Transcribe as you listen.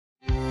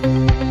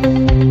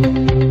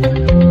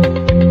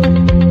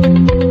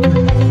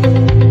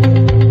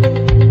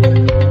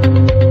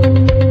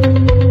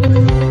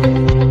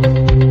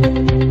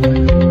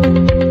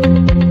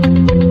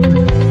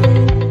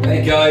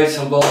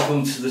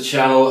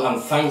hello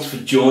and thanks for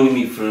joining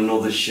me for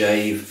another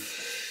shave.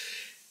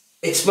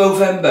 It's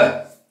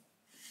November,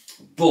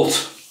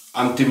 but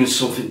I'm doing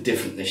something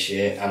different this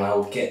year and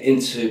I'll get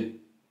into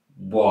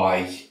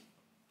why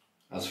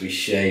as we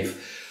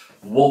shave.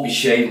 What we're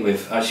shaving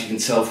with, as you can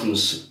tell from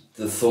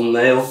the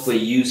thumbnail, we're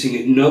using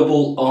a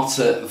Noble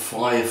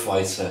Otter-Fire,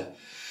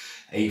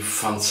 a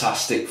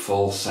fantastic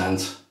fall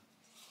scent.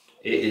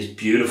 It is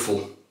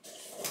beautiful.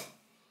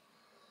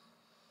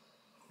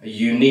 A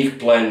unique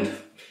blend,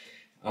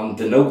 and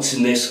the notes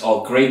in this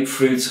are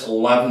grapefruit,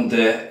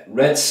 lavender,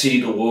 red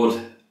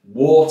cedarwood,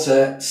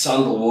 water,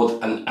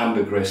 sandalwood and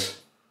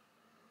ambergris.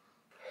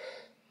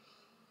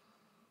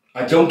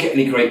 I don't get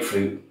any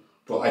grapefruit,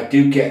 but I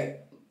do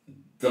get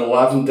the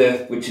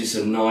lavender, which is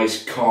a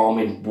nice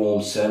calming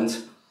warm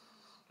scent,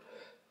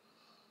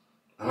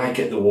 and I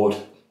get the wood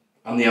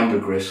and the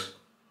ambergris.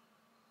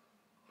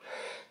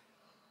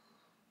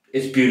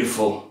 It's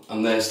beautiful,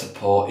 and there's the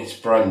pot. It's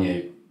brand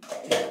new.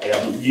 I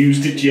haven't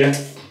used it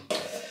yet.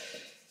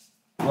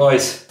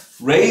 Right,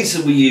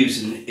 razor we're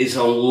using is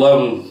on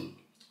loan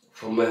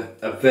from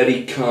a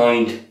very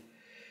kind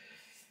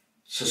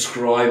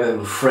subscriber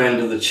and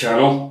friend of the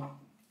channel,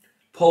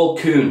 Paul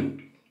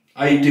Kuhn.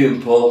 How you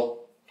doing,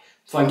 Paul?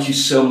 Thank you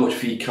so much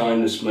for your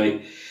kindness,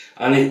 mate.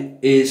 And it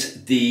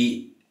is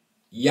the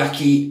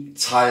Yaqi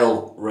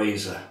tile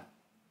razor.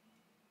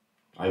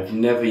 I've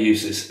never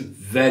used this.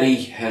 Very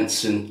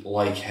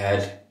Henson-like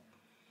head.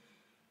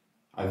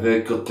 I've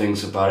heard good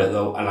things about it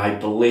though, and I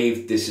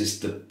believe this is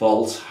the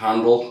bolt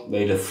handle,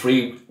 made of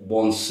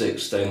 316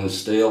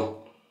 stainless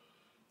steel.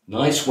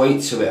 Nice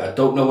weight to it. I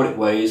don't know what it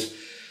weighs.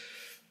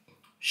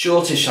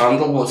 Shortish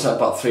handle, what's that,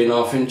 about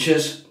 3.5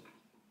 inches.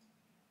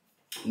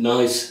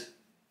 Nice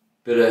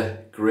bit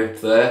of grip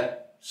there.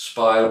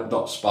 Spiral,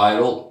 not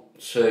spiral,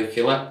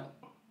 circular.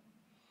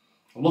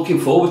 I'm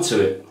looking forward to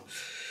it.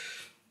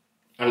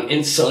 And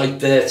inside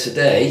there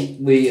today,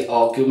 we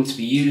are going to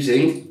be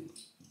using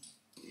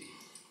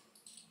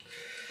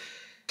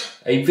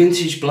a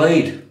vintage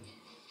blade.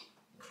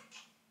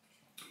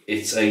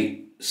 It's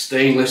a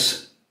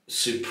stainless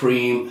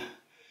Supreme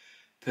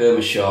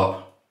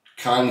Purma-Sharp,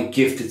 kindly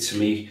gifted to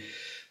me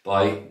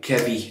by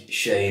Kevy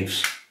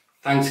Shaves.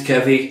 Thanks,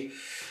 Kevy.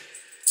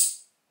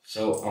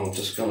 So I'm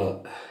just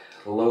gonna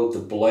load the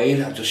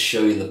blade. I'll just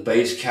show you the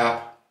base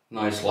cap.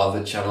 Nice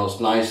leather channels,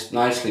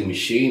 nicely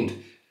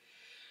machined,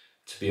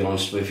 to be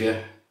honest with you.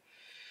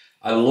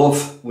 I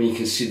love when you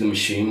can see the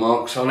machine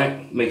marks on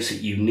it. Makes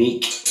it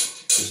unique.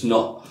 There's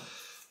not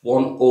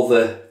one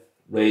other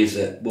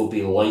razor will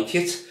be like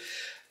it.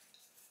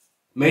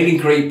 Made in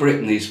Great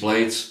Britain, these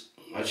blades,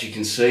 as you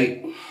can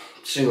see.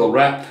 Single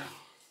wrap.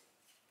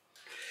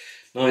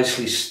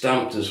 Nicely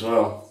stamped as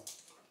well.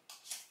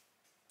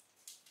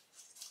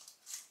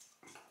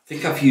 I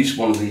think I've used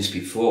one of these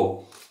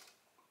before,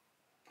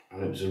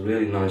 and it was a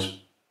really nice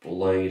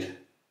blade.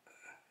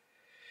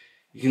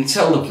 You can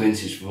tell the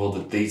vintage with all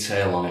the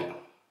detail on it.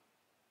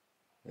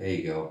 There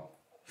you go.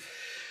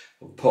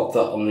 We'll pop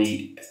that on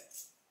the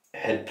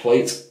head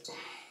plate.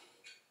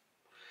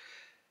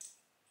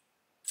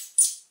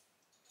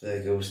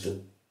 There goes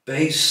the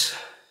base.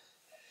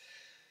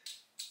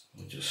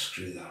 We'll just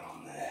screw that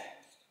on there.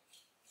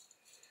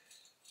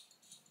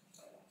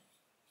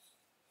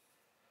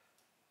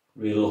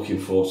 Really looking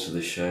forward to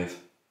this shave.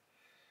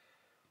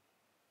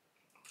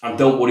 And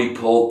don't worry,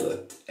 Paul,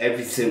 that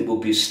everything will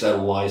be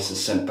sterilised and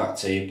sent back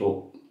to you,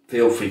 but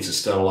feel free to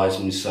sterilise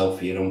them yourself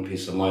for your own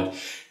peace of mind.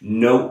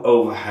 No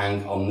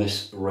overhang on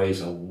this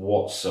razor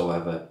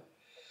whatsoever.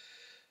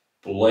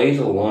 Blade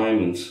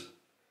alignment.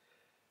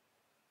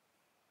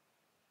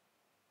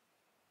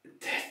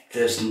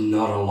 There's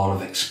not a lot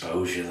of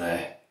exposure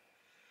there.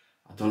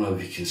 I don't know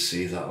if you can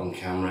see that on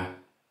camera.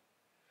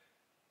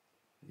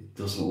 It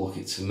doesn't look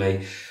it to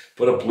me,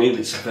 but I believe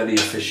it's a very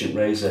efficient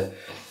razor.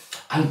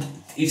 And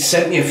he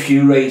sent me a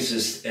few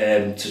razors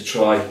to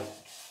try,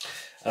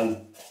 and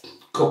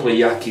a couple of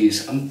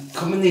Yaqis, and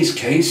come in these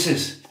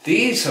cases.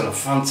 These are a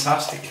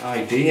fantastic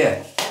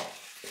idea.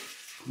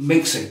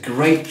 Makes a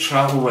great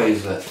travel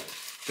razor.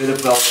 Bit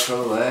of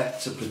Velcro there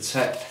to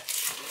protect,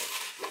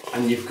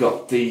 and you've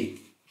got the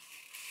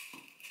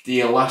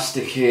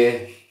elastic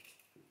here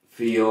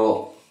for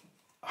your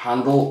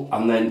handle,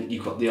 and then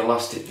you've got the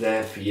elastic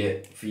there for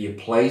your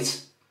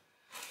plate.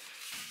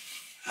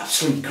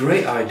 Absolutely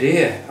great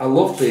idea. I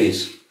love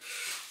these.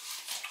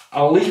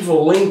 I'll leave a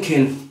link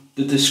in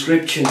the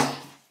description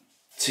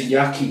to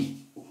Yaqi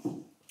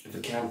if I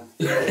can.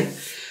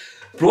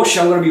 Brush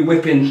I'm going to be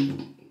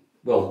whipping,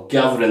 well,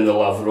 gathering the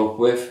lather up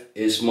with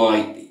is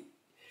my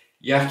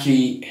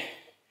Yaqi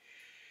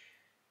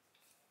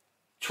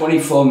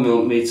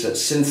 24mm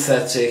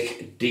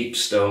synthetic deep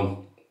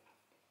stone.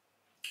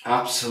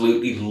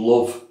 Absolutely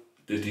love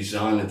the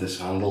design of this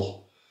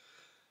handle.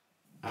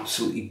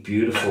 Absolutely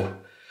beautiful.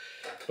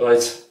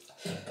 Right,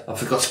 I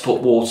forgot to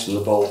put water in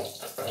the bowl.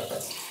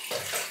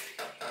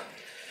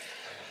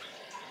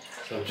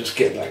 So just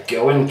get that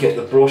going, get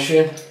the brush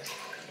in.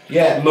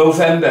 Yeah,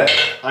 Movember.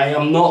 I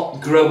am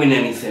not growing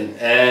anything.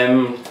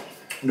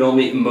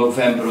 Normally in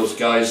Movember, us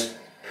guys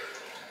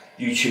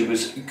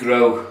YouTubers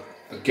grow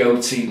a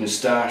goatee,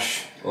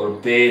 moustache or a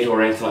beard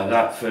or anything like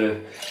that for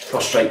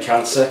prostate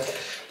cancer,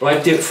 but I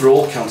do it for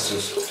all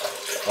cancers.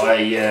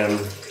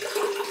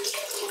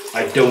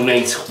 I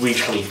donate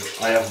weekly.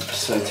 I have a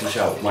percentage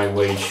out of my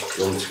wage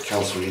going to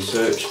Cancer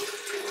Research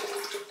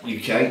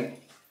UK,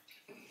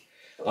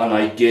 and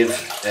I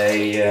give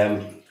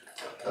a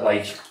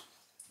like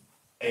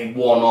a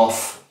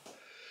one-off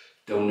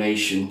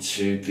donation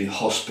to the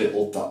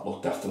hospital that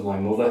looked after my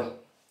mother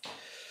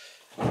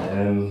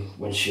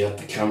when she had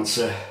the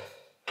cancer.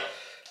 Oh,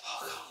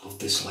 I love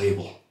this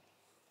label.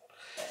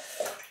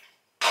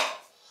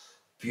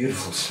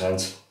 Beautiful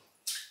scent.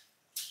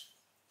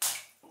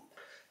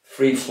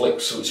 3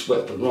 flicks so it's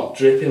wet but not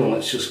dripping, and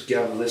let's just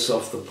gather this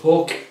off the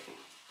puck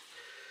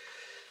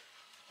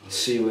and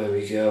see where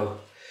we go.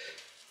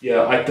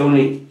 Yeah, I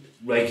donate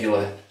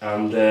regular,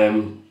 and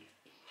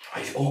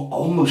I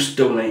almost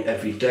donate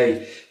every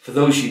day. For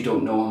those of you who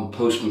don't know, I'm a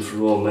postman for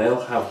Royal Mail,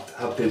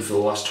 have been for the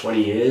last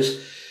 20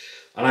 years,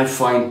 and I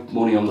find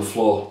money on the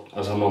floor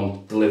as I'm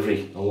on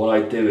delivery, and what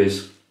I do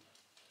is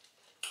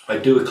I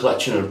do a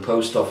collection at a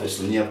post office,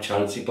 and they have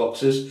charity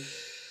boxes,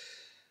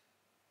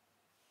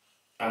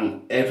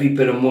 and every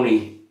bit of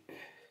money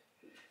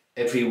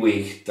every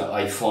week that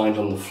I find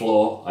on the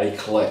floor I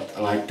collect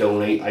and I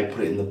donate. I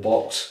put it in the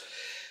box,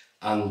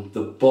 and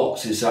the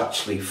box is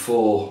actually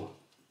for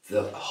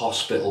the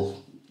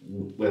hospital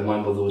where my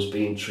mother was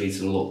being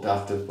treated and looked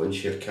after when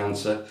she had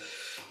cancer.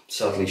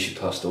 Sadly she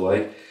passed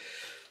away.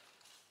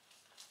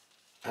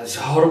 And it's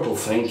a horrible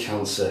thing,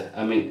 cancer.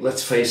 I mean,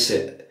 let's face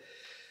it,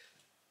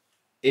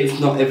 if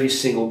not every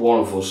single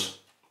one of us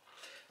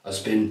has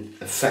been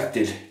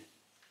affected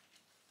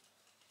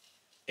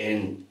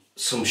in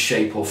some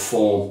shape or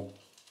form,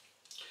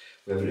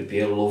 whether it be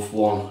a loved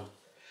one,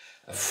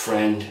 a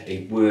friend,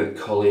 a work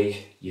colleague,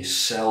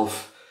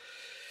 yourself,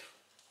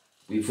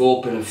 we've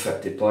all been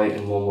affected by it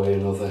in one way or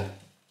another.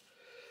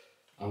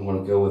 I'm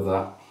going to go with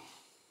that.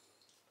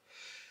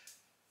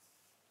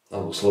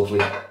 That looks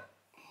lovely.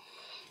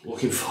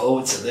 Looking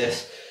forward to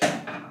this.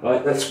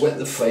 Right, let's wet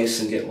the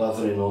face and get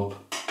lathering up.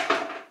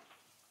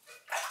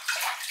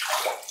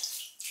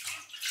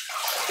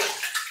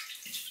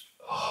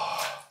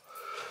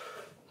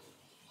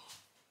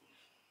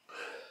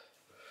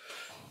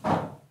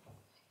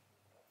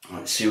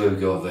 Let's see where we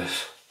go with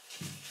this.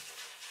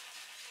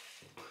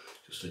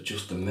 Just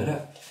adjust the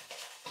mirror.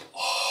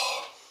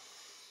 Oh,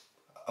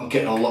 I'm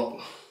getting a lot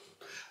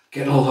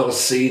of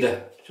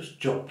cedar. Just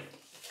drop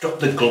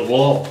the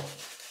glob.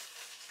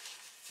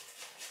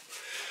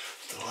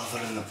 The lather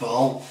and the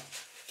balm.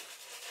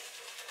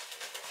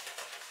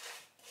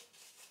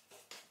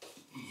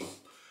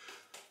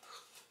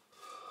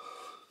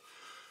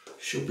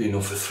 Should be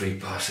enough for 3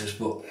 passes,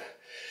 but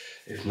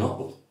if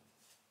not,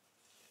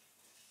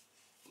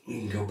 we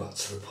can go back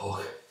to the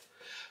puck.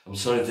 I'm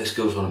sorry if this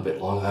goes on a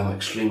bit long. I'm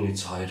extremely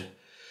tired.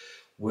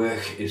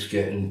 Work is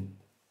getting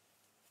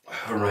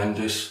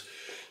horrendous.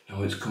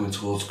 Now it's coming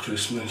towards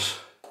Christmas.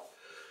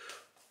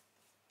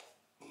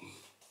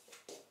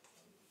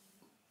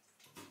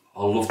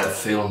 I love the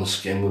feel on the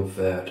skin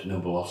with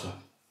Noble Otter.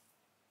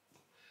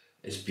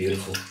 It's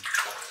beautiful.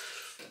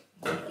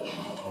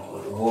 I'll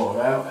let the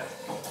water out.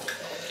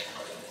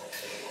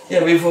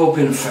 Yeah, we've all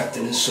been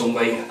affected in some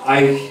way.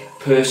 I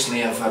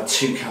personally have had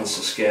 2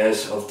 cancer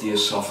scares of the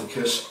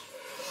esophagus.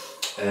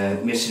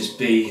 Mrs.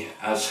 B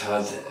has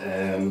had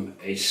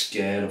a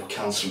scare of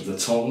cancer of the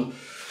tongue,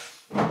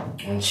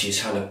 and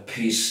she's had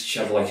she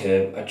had like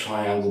a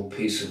triangle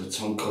piece of the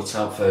tongue cut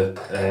out for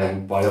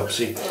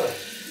biopsy.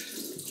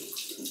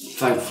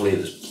 Thankfully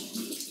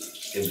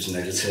it was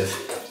negative.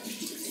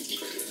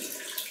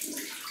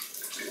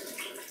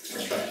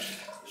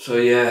 So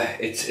yeah,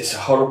 it's a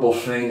horrible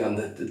thing, and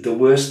the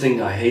worst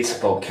thing I hate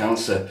about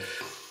cancer,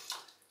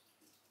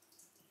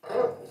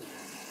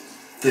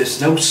 there's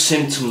no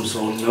symptoms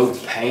or no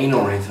pain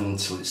or anything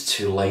until it's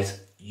too late,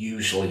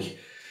 usually.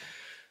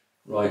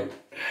 Right,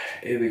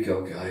 here we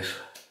go, guys.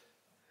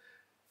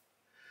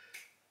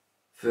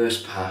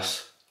 First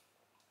pass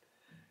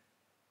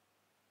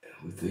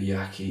with the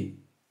Yaqi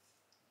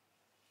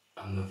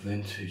and the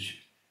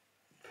vintage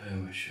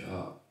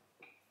Purma-Sharp.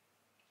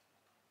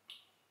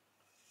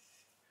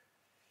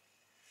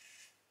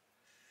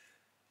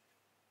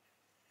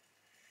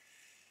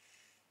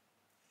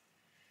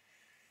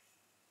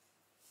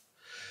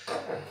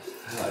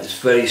 It's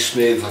very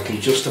smooth. I can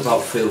just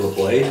about feel the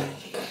blade,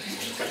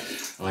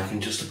 and I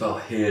can just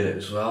about hear it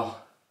as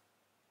well.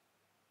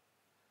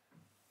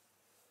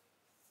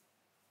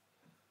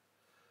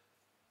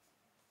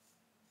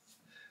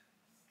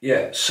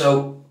 Yeah,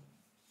 so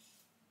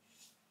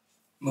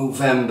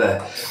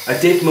Movember. I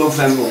did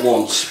Movember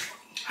once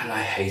and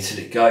I hated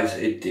it, guys.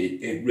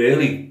 It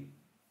really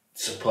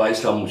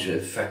surprised how much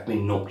it affected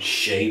me not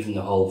shaving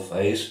the whole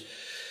face.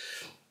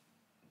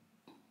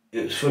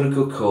 It was for a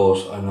good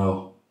cause, I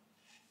know.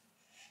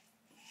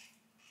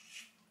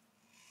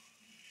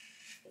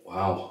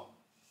 Wow,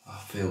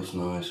 that feels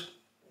nice.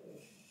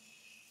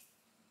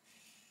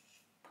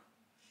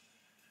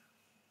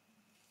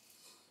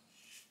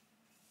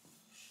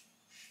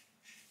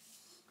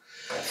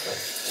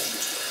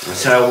 I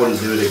said I wouldn't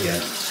do it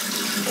again.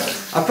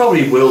 I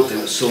probably will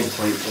do at some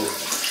point,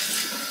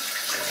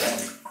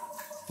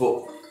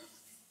 but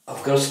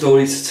I've got a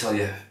story to tell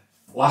you.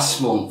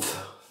 Last month,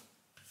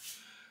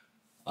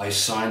 I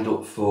signed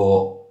up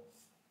for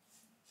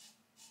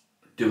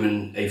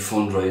doing a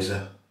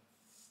fundraiser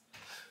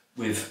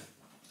with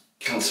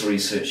Cancer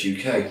Research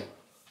UK.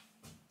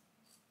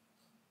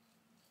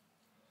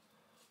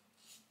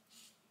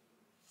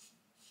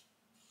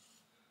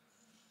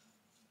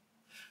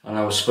 And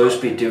I was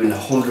supposed to be doing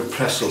 100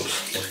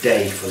 press-ups a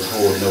day for the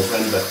whole of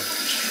November.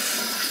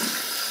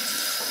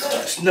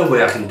 There's no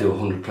way I can do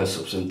 100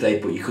 press-ups in a day,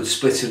 but you could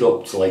split it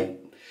up to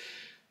like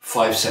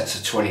 5 sets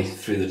of 20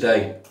 through the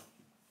day.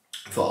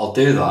 I thought, I'll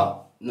do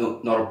that,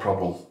 no, not a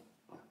problem.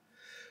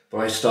 But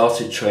I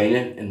started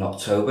training in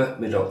October,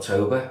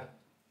 mid-October,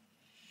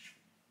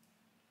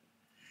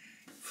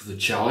 for the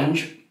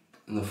challenge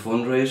and the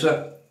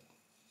fundraiser.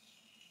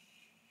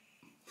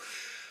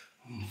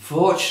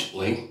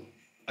 Unfortunately,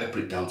 I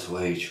put it down to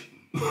age.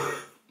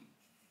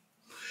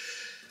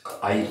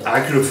 I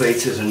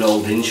aggravated an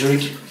old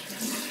injury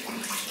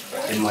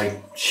in my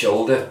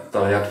shoulder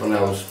that I had when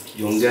I was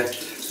younger.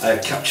 I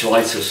had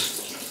capsulitis.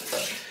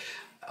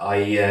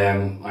 I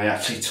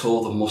actually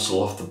tore the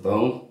muscle off the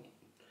bone.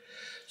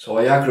 So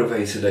I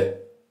aggravated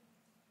it.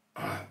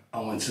 I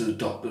went to the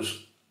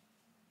doctors.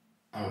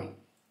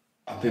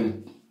 I've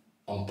been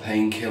on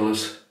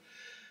painkillers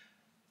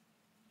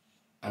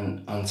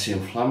and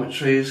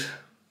anti-inflammatories.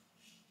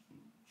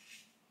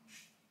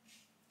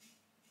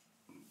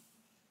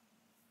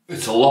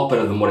 It's a lot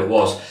better than what it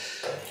was,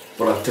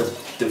 but I've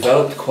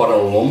developed quite a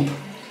lump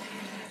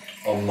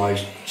on my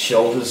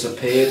shoulders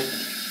appeared,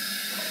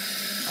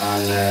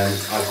 and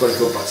I've got to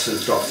go back to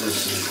the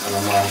doctors and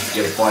I might have to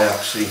get a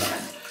biopsy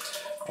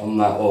on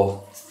that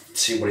or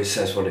see what it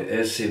says what it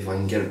is, see if I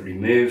can get it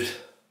removed.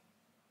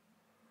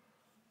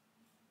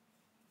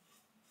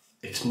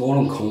 It's more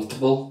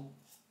uncomfortable.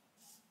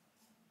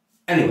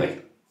 Anyway.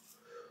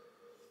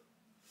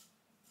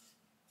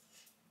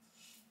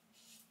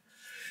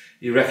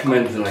 You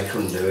recommended and I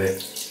couldn't do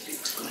it.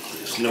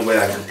 There's no way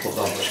I could put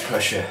that much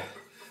pressure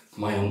on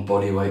my own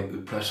body weight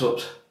with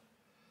press-ups.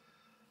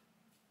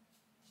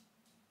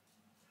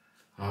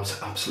 I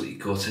was absolutely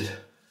gutted.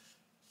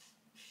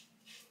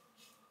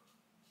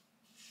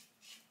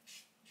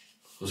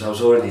 Because I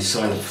was already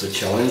signed up for the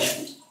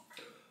challenge.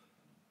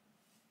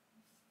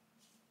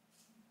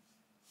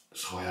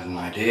 So I had an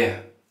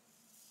idea.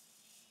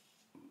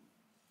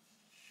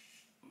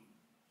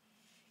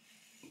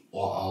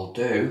 What I'll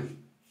do,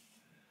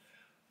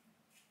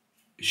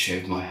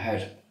 shave my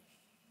head.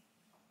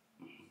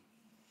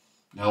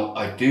 Now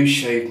I do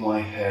shave my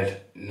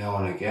head now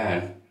and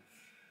again,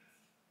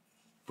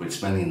 but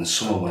it's mainly in the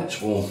summer when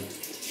it's warm,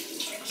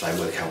 because I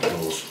work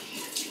outdoors.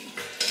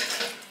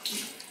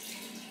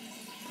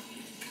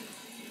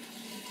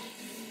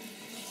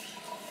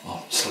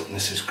 Oh,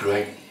 slickness is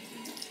great.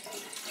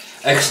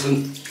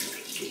 Excellent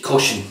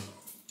cushion,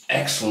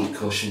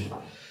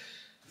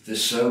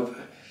 this soap.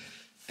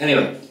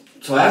 Anyway,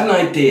 so I had an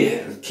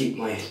idea to keep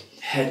my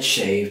head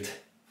shaved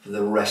for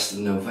the rest of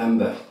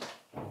November.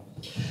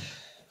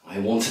 I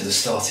wanted to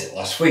start it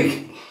last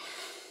week,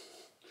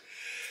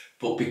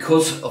 but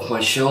because of my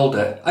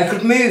shoulder, I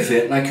could move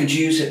it and I could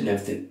use it and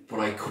everything, but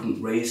I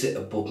couldn't raise it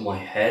above my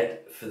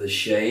head for the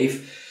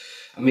shave.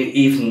 I mean,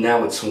 even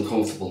now it's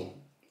uncomfortable.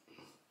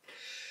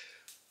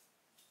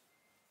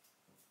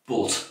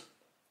 But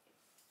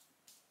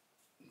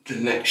the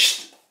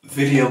next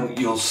video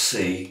you'll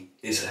see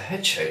is a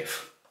head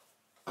shave,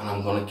 and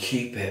I'm going to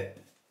keep it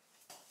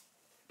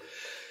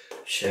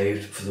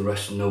shaved for the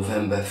rest of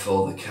November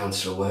for the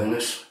cancer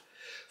awareness,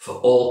 for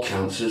all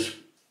cancers,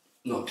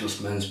 not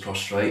just men's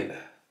prostate.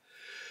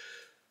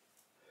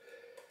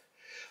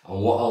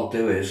 And what I'll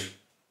do is,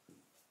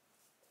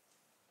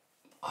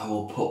 I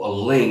will put a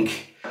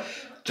link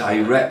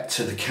direct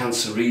to the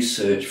Cancer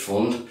Research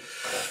Fund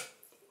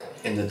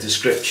in the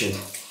description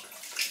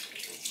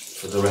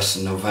for the rest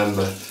of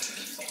November.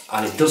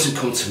 And it doesn't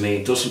come to me,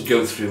 it doesn't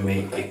go through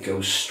me, it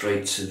goes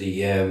straight to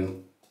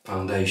the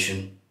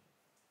foundation.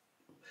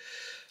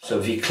 So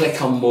if you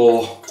click on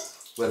more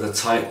where the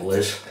title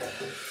is,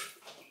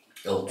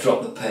 it'll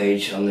drop the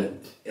page and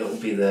it'll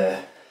be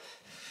there.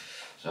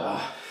 So,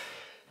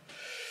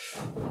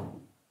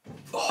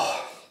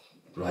 oh,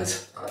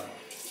 right,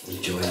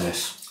 enjoying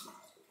this.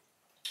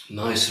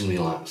 Nice and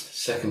relaxed.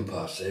 Second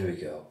pass, there we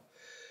go.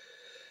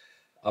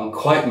 I'm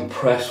quite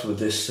impressed with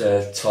this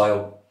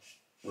tile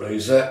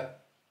razor.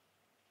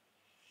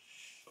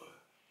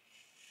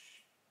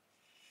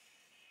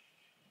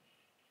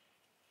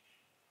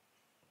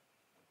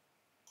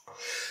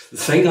 The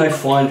thing I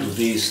find with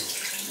these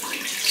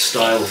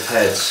style of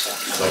heads,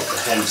 like the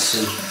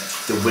Henson,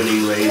 the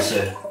Winning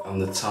Razor and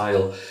the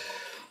Tile,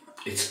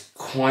 it's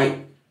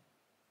quite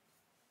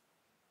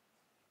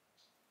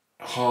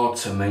hard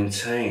to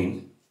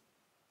maintain,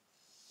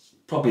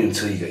 probably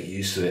until you get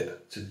used to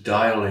it, to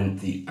dial in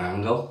the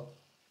angle,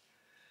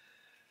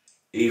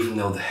 even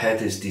though the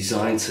head is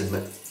designed to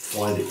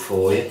find it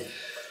for you.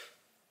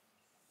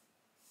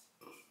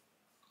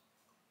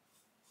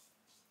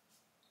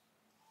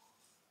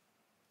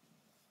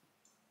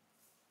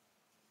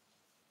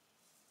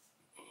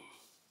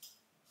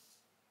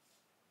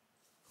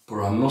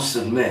 But I must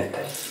admit,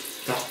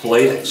 that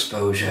blade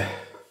exposure,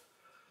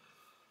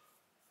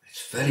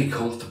 it's very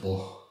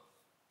comfortable.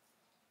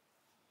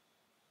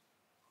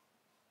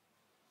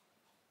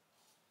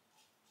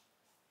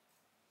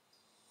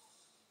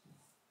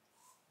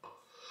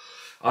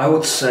 I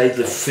would say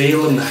the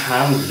feel in the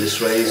hand of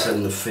this razor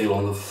and the feel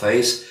on the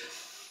face,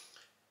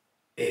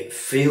 it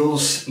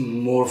feels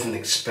more of an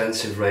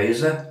expensive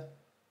razor,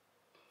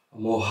 a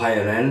more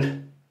higher end.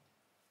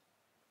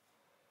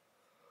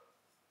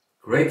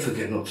 Great for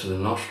getting up to the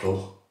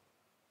nostril.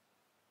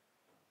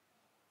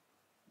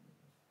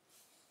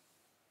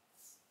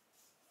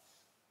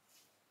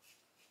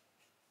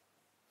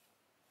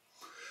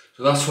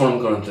 So that's what I'm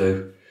going to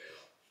do.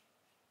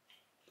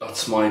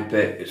 That's my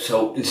bit.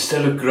 So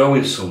instead of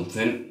growing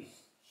something,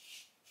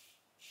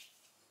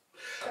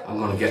 I'm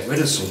going to get rid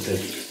of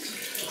something.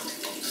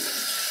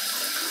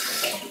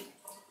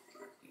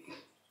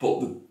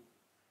 But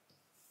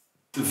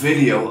the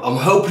video, I'm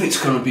hoping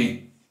it's going to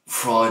be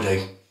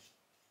Friday,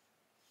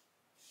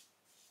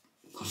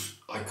 because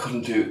I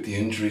couldn't do it with the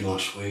injury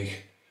last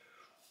week.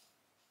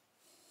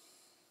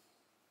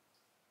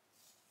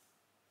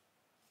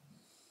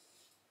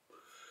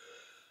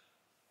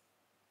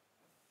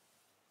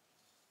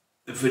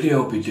 The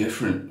video will be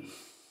different.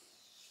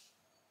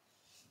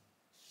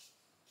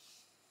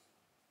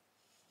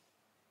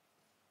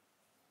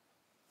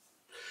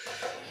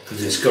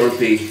 Because it's going to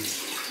be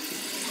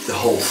the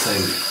whole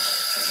thing.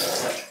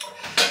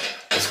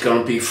 It's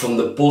going to be from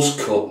the buzz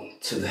cut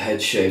to the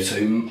head shave.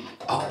 So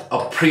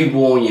I'll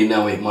pre-warn you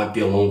now, it might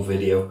be a long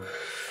video,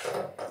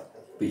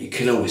 but you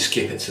can always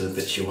skip it to the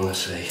bits you want to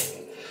see.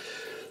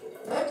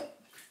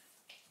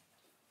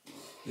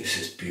 This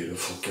is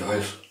beautiful,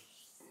 guys.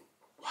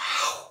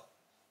 Wow.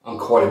 I'm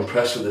quite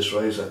impressed with this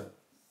razor.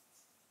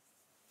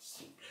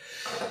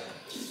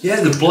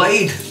 Yeah, the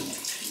blade.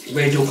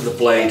 Made up of the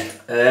blade.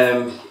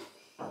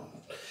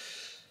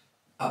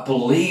 I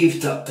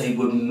believe that they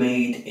were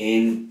made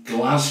in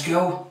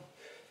Glasgow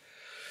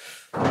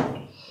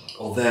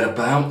or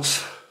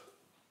thereabouts.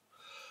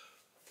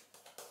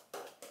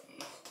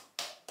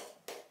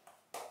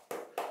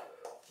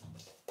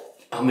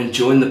 I'm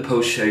enjoying the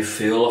post-shave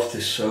feel of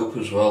this soap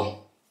as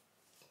well.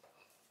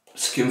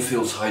 Skin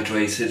feels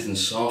hydrated and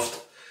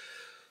soft.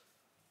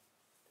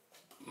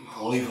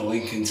 I'll leave a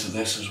link into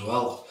this as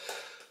well.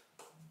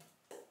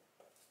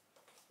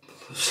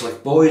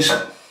 Slick boys.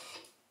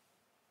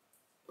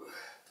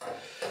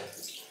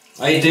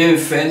 How you doing,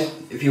 Finn?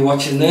 If you're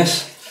watching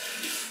this,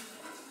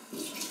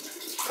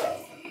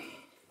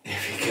 here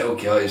we go,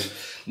 guys.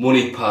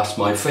 Money Pass,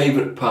 my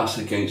favourite pass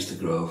against the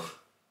growth.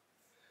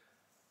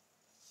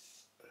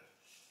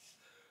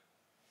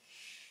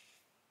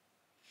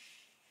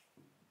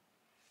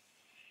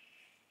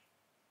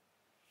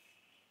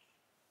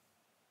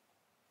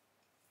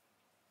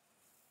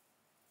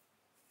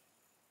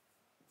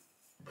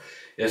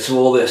 Yeah, so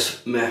all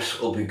this mess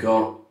will be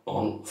gone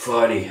on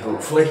Friday,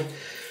 hopefully.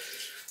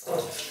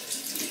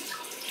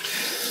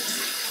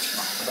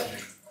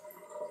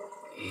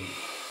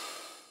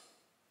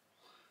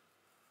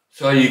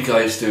 So are you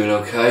guys doing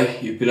okay?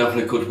 You've been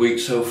having a good week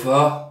so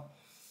far?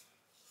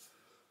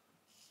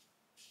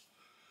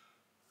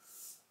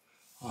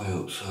 I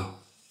hope so.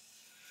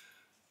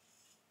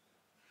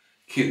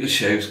 Keep the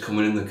shaves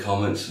coming in the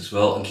comments as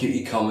well, and keep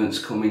your comments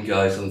coming,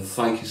 guys, and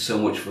thank you so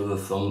much for the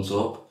thumbs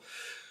up.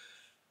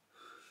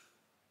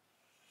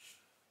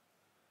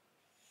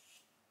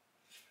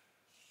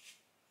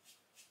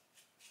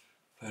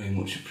 Very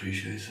much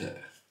appreciate it.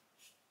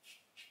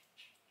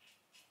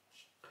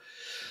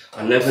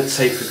 I never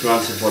take for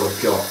granted what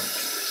I've got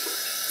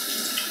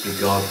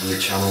regarding the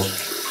channel.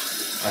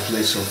 I've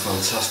made some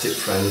fantastic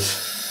friends.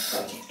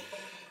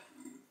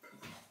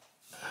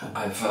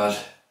 I've had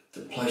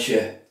the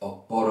pleasure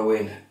of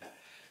borrowing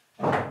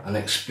and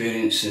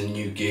experiencing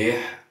new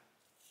gear.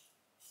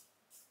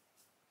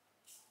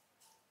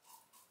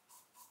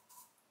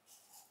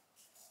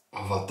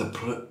 I've had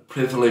the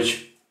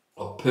privilege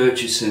of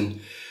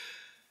purchasing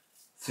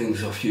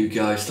things off you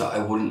guys that I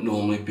wouldn't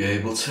normally be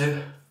able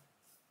to.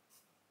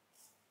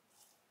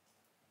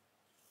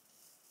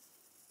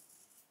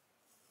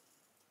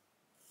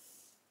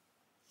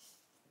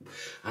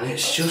 And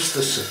it's just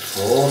the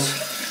support.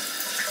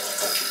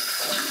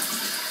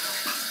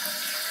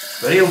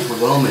 Very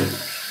overwhelming.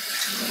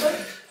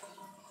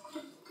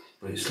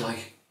 But it's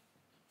like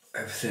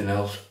everything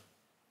else,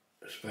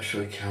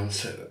 especially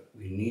cancer,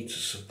 we need to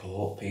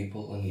support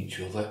people and each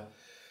other.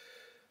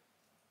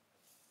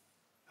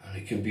 And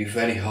it can be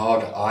very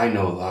hard, I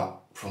know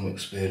that from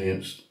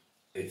experience.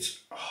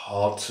 It's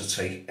hard to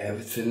take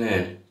everything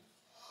in.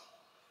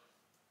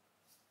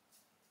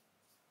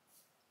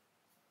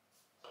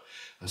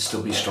 And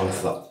still be strong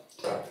for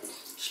that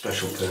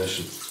special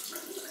person.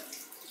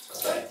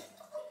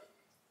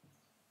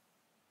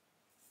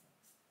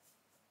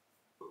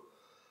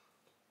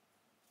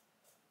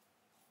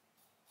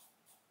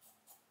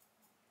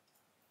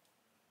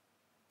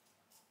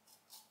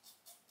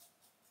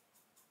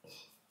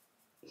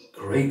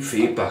 Great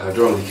feedback. I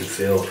don't know if you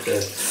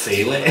can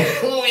feel it.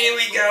 Oh, here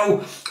we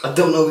go. I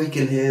don't know if you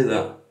can hear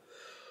that.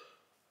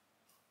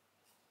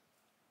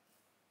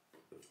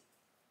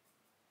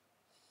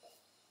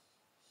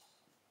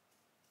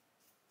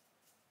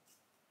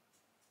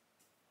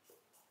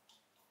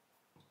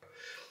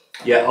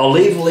 Yeah, I'll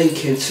leave a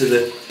link into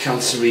the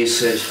cancer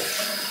research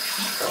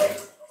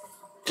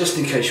just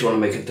in case you want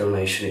to make a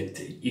donation.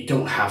 You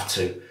don't have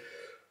to.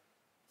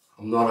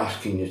 I'm not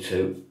asking you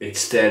to.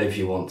 It's there if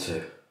you want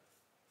to.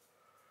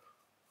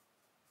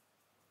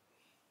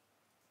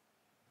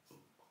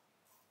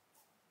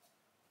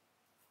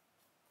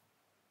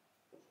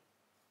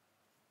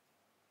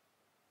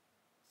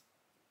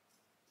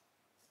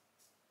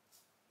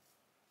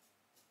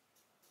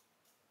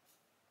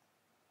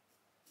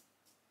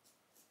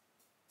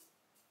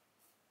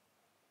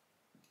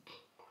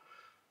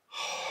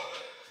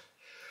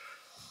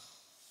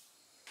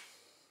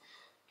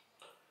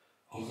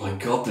 Oh my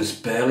God, there's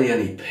barely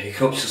any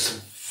pickups,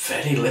 just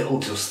very little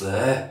just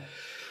there.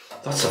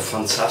 That's a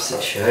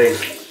fantastic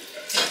shave.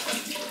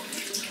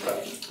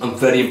 I'm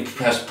very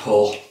impressed,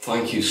 Paul.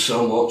 Thank you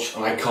so much.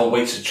 And I can't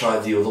wait to try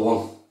the other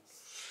one.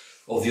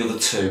 Or the other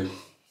two.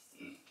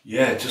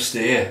 Yeah, just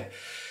here.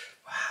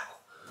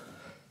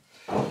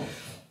 Wow.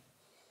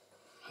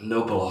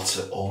 Noble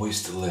Otter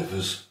always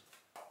delivers.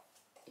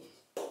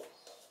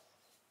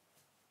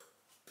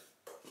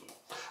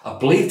 I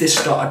believe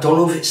this I don't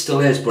know if it still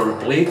is, but I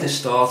believe this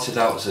started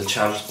out as a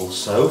charitable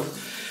soap.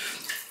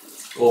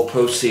 All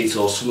proceeds,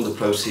 or some of the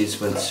proceeds,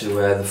 went to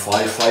the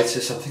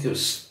firefighters. I think it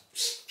was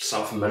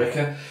South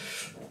America.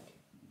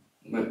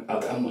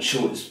 I'm not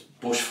sure, it was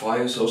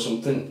bushfires or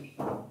something.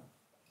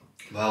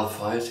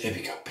 Wildfires. Here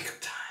we go, pick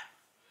up time.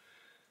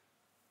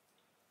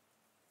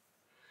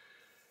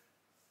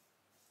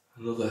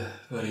 Another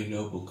very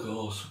noble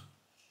cause.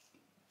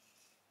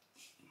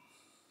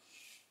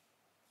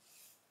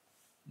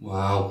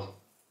 Wow.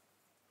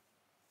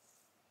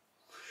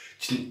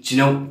 Do you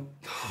know?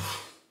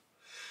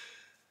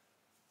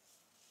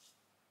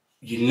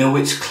 You know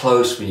it's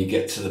close when you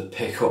get to the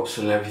pickups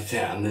and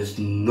everything, and there's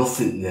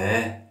nothing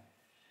there.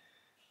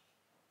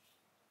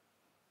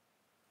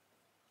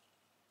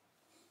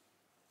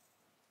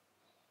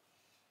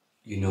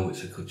 You know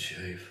it's a good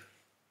shave.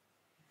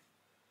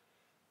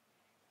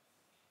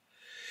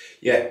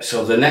 Yeah,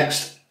 so the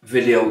next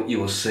video you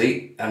will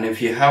see, and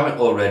if you haven't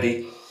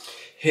already,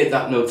 hit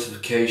that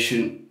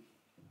notification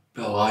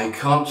bell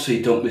icon so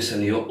you don't miss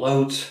any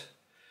uploads.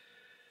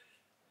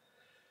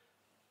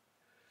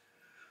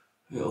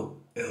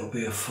 It'll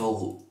be a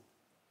full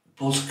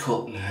buzz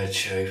cut and head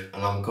shave,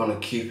 and I'm gonna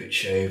keep it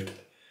shaved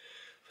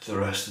for the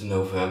rest of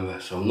November.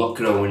 So I'm not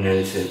growing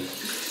anything.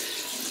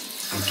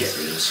 I'm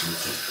getting rid of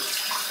something,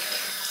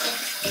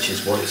 which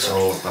is what it's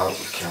all about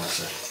with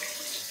cancer.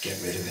 Get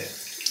rid of it.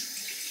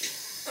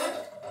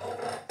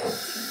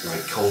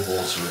 Right, cold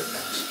water it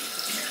next.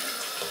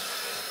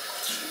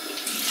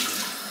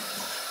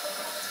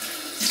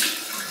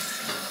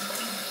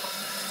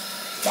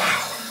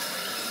 Wow,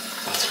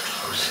 that's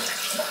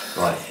close.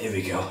 Right, here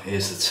we go.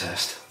 Here's the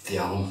test of the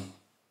alum.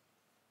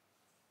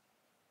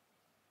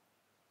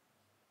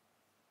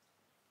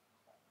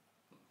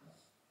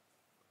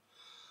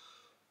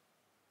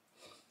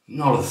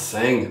 Not a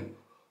thing.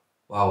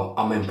 Wow,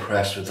 I'm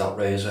impressed with that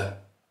razor.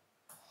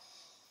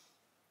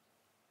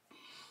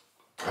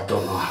 I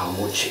don't know how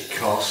much it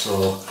costs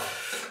or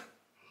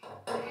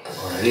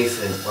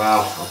anything.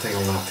 Wow, I think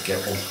I'm gonna have to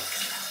get one.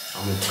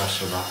 I'm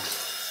impressed with that.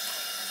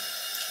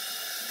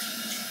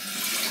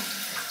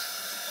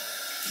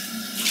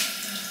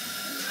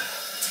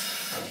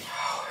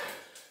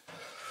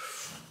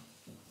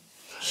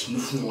 There's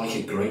nothing like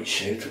a great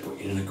shave to put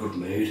you in a good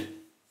mood.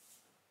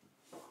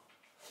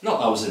 Not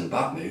that I was in a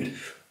bad mood.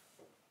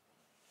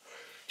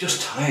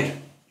 Just tired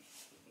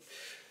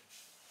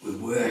with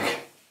work.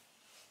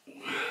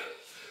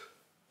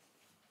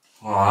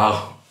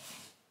 Wow.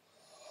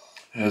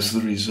 There's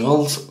the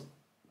result.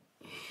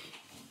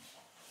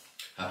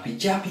 Happy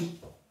jappy.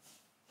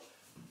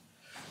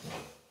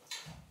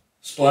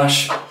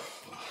 Splash.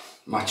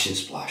 Matching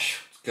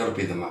splash. It's got to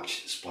be the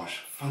matching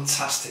splash.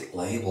 Fantastic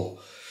label.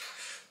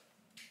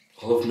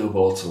 I love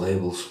Noble Otter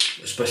labels,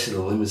 especially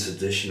the limited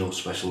edition or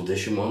special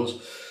edition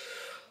ones.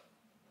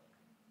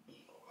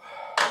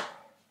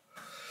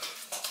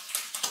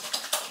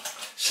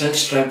 Scent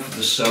strength of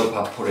the soap,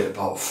 I'd put it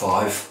about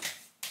 5.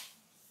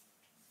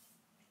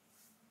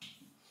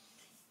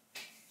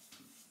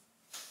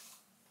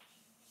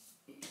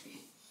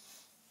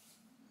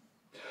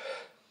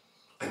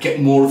 I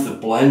get more of the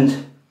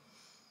blend.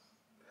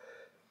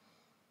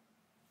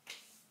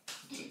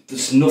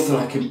 There's nothing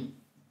I can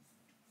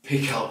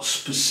pick out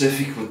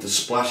specific with the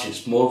splash,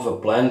 it's more of a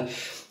blend.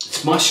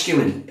 It's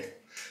masculine.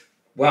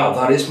 Wow,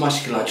 that is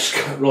masculine. I just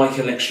got like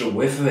an extra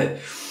whiff of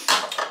it.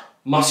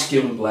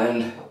 Masculine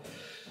blend.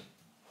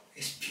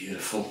 It's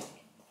beautiful.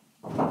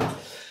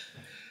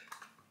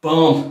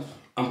 Balm.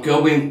 I'm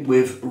going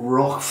with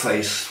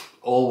RockFace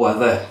all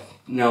weather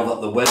now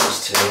that the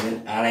weather's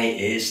turning, and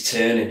it is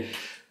turning.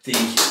 I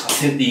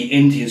think the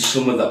Indian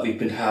summer that we've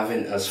been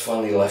having has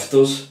finally left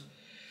us.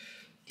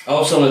 I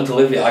was on a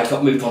delivery. I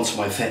got moved on to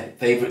my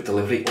favourite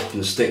delivery up in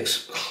the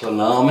sticks,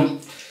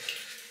 Glenarman,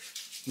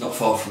 not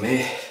far from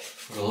here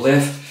where I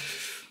live.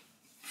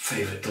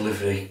 Favourite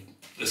delivery.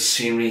 The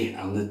scenery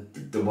and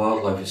the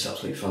wildlife is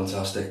absolutely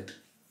fantastic.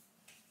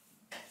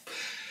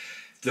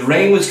 The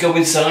rain was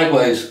going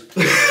sideways.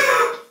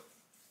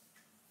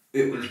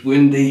 It was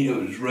windy, it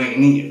was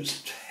rainy, it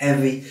was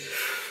heavy.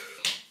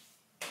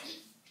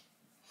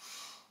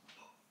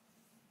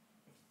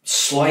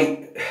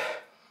 Slight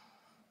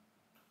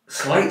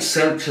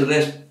scent to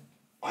this.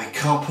 I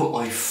can't put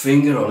my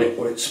finger on it,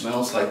 what it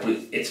smells like, but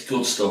it's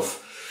good stuff.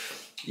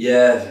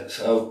 Yeah,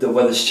 so the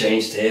weather's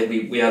changed here.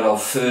 We had our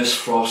first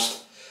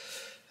frost.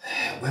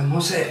 When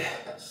was it?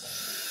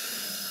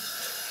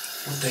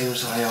 What day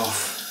was I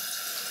off?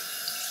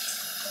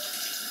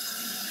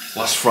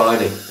 Last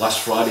Friday.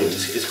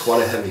 It's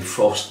quite a heavy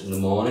frost in the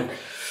morning.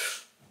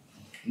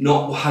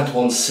 Not had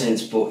one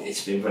since, but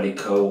it's been very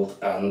cold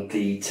and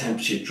the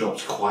temperature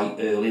dropped quite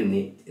early in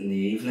the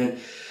evening.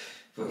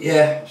 But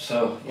yeah,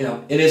 so you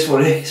know, it is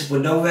what it is. We're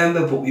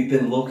November, but we've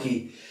been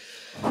lucky.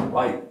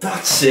 Right,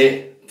 that's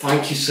it.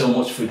 Thank you so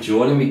much for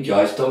joining me,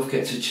 guys. Don't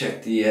forget to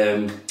check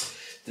the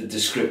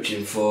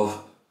description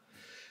for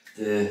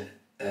the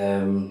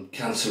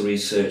Cancer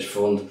Research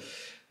Fund,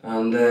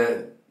 and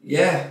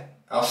yeah,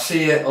 I'll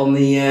see you on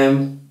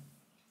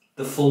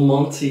the full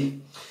Monty.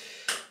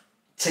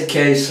 Take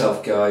care of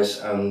yourself, guys,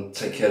 and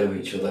take care of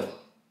each other.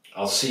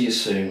 I'll see you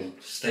soon.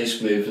 Stay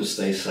smooth and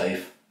stay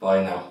safe.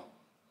 Bye now.